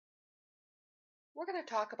We're going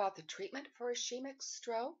to talk about the treatment for ischemic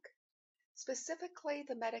stroke, specifically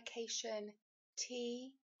the medication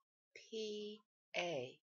tPA,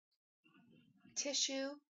 tissue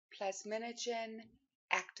plasminogen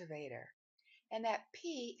activator. And that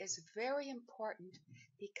P is very important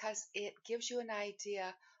because it gives you an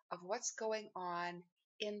idea of what's going on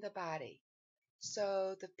in the body.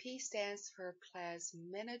 So the P stands for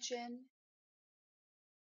plasminogen,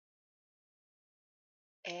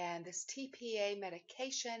 and this tPA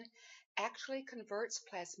medication actually converts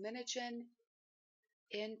plasminogen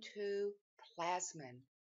into plasmin.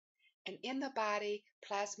 And in the body,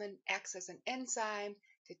 plasmin acts as an enzyme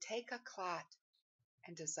to take a clot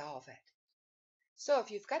and dissolve it. So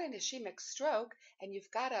if you've got an ischemic stroke and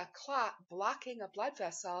you've got a clot blocking a blood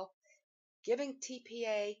vessel, giving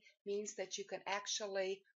tPA means that you can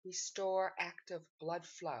actually restore active blood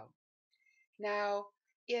flow. Now,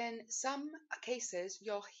 in some cases,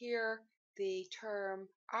 you'll hear the term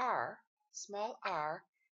R, small r,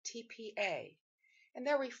 tPA, and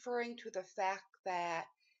they're referring to the fact that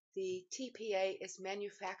the tPA is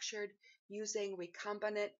manufactured using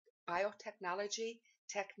recombinant biotechnology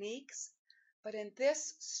techniques. But in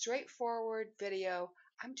this straightforward video,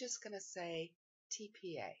 I'm just going to say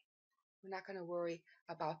tPA. We're not going to worry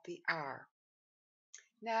about the R.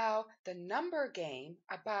 Now, the number game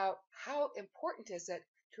about how important is it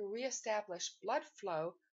to reestablish blood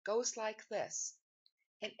flow goes like this.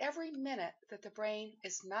 In every minute that the brain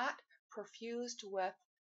is not perfused with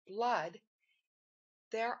blood,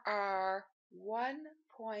 there are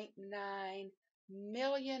 1.9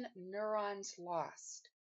 million neurons lost.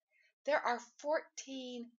 There are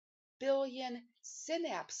 14 billion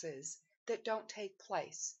synapses that don't take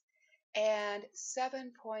place, and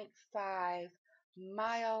 7.5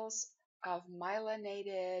 miles of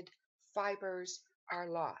myelinated fibers are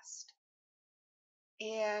lost.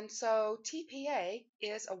 And so tPA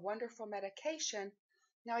is a wonderful medication.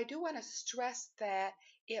 Now, I do want to stress that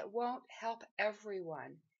it won't help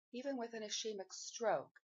everyone, even with an ischemic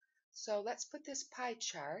stroke. So let's put this pie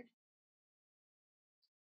chart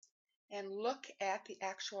and look at the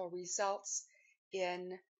actual results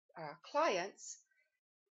in clients.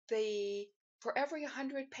 For every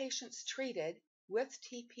 100 patients treated with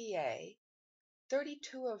tPA,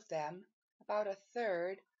 32 of them, about a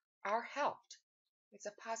third, are helped. It's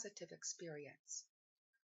a positive experience.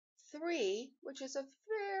 3, which is a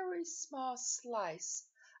very small slice,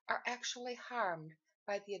 are actually harmed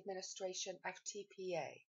by the administration of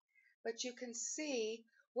tPA. But you can see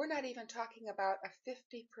we're not even talking about a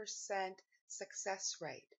 50% success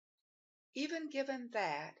rate. Even given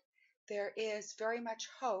that, there is very much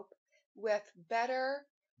hope with better,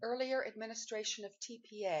 earlier administration of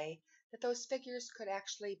tPA that those figures could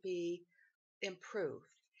actually be improved.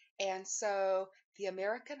 And so the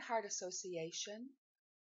American Heart Association,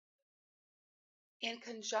 in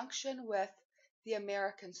conjunction with the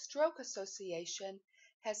American Stroke Association,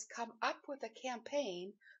 has come up with a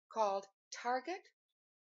campaign called Target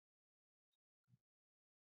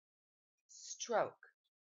Stroke.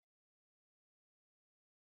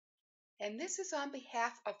 And this is on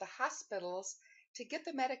behalf of the hospitals to get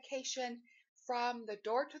the medication from the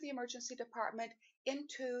door to the emergency department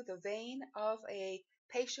into the vein of a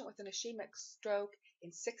patient with an ischemic stroke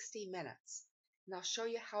in 60 minutes. And I'll show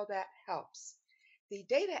you how that helps. The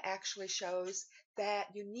data actually shows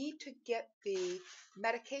that you need to get the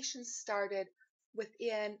medication started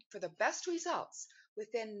for the best results,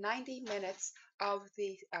 within 90 minutes of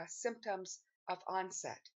the symptoms of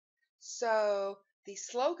onset. So the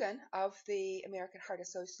slogan of the American Heart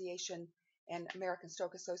Association and American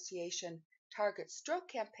Stroke Association Target Stroke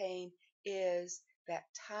campaign is that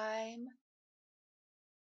time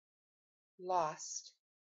lost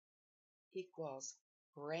equals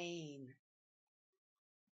brain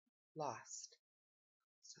lost.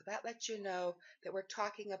 So that lets you know that we're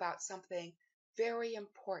talking about something very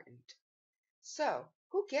important. So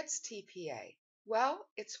who gets tPA? Well,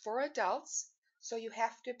 it's for adults, so you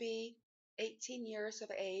have to be 18 years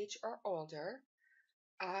of age or older.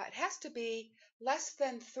 It has to be less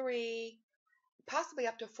than 3, possibly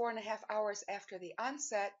up to 4.5 hours after the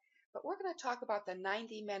onset, but we're going to talk about the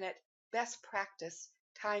 90-minute best practice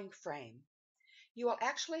time frame. You will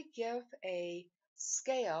actually give a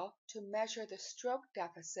scale to measure the stroke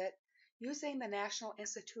deficit using the National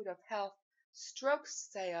Institute of Health stroke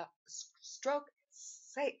scale,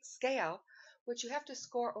 which you have to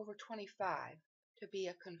score over 25 to be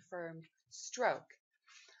a confirmed stroke.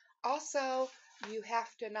 Also, you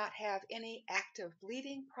have to not have any active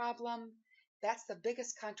bleeding problem. That's the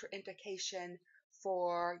biggest contraindication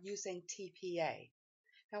for using tPA.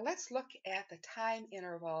 Now let's look at the time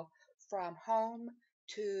interval from home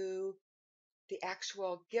to the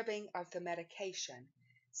actual giving of the medication.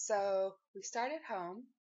 So we start at home.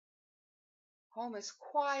 Home is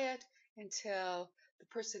quiet until the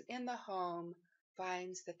person in the home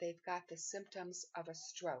finds that they've got the symptoms of a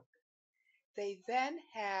stroke. They then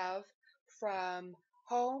have from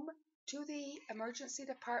home to the emergency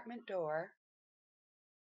department door,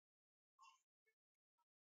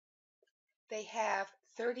 they have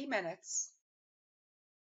 30 minutes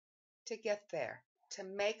to get there, to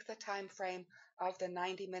make the time frame of the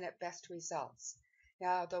 90-minute best results.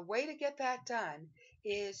 Now, the way to get that done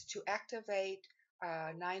is to activate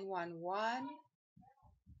 911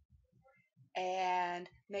 and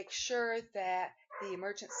make sure that the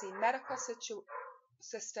emergency medical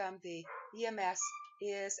system, the EMS,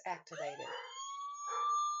 is activated.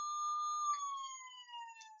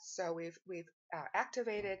 So we've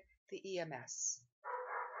activated the EMS.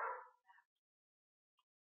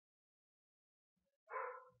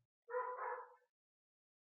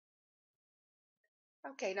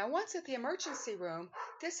 Okay, now once at the emergency room,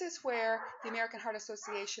 this is where the American Heart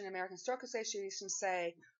Association and American Stroke Association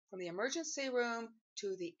say from the emergency room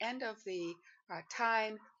to the end of the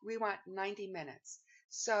time, we want 90 minutes.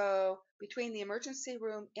 So between the emergency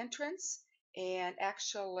room entrance and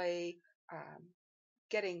actually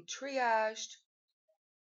getting triaged,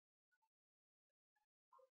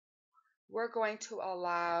 we're going to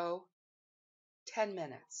allow 10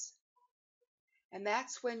 minutes. And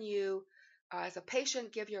that's when you, as a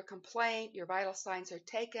patient, give your complaint, your vital signs are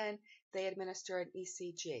taken, they administer an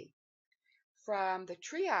ECG. From the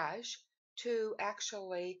triage to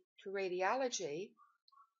radiology,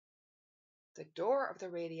 the door of the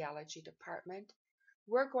radiology department,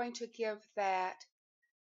 we're going to give that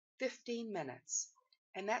 15 minutes.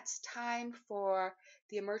 And that's time for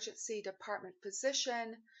the emergency department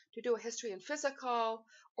physician to do a history and physical,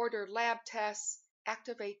 order lab tests,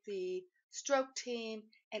 activate the stroke team,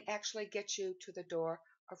 and actually get you to the door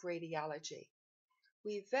of radiology.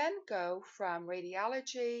 We then go from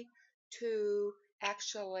radiology to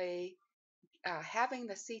actually having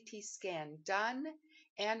the CT scan done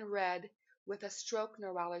and read with a stroke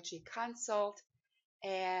neurology consult,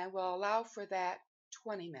 and we'll allow for that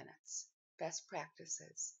 20 minutes. Best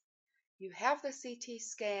practices. You have the CT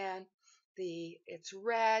scan, it's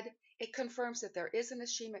read, it confirms that there is an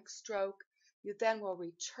ischemic stroke. You then will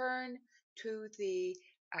return to the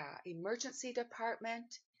emergency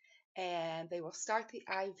department, and they will start the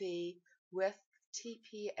IV with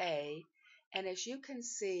tPA. And as you can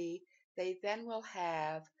see, they then will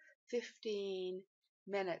have 15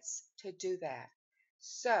 minutes to do that.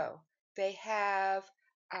 So they have,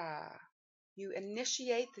 you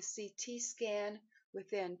initiate the CT scan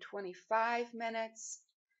within 25 minutes.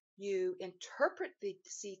 You interpret the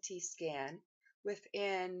CT scan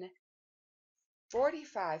within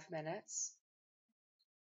 45 minutes.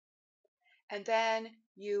 And then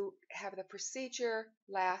you have the procedure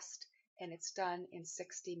last, and it's done in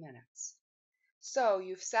 60 minutes. So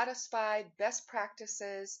you've satisfied best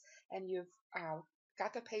practices, and you've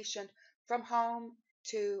got the patient from home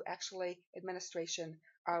to actually administration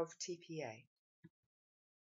of tPA.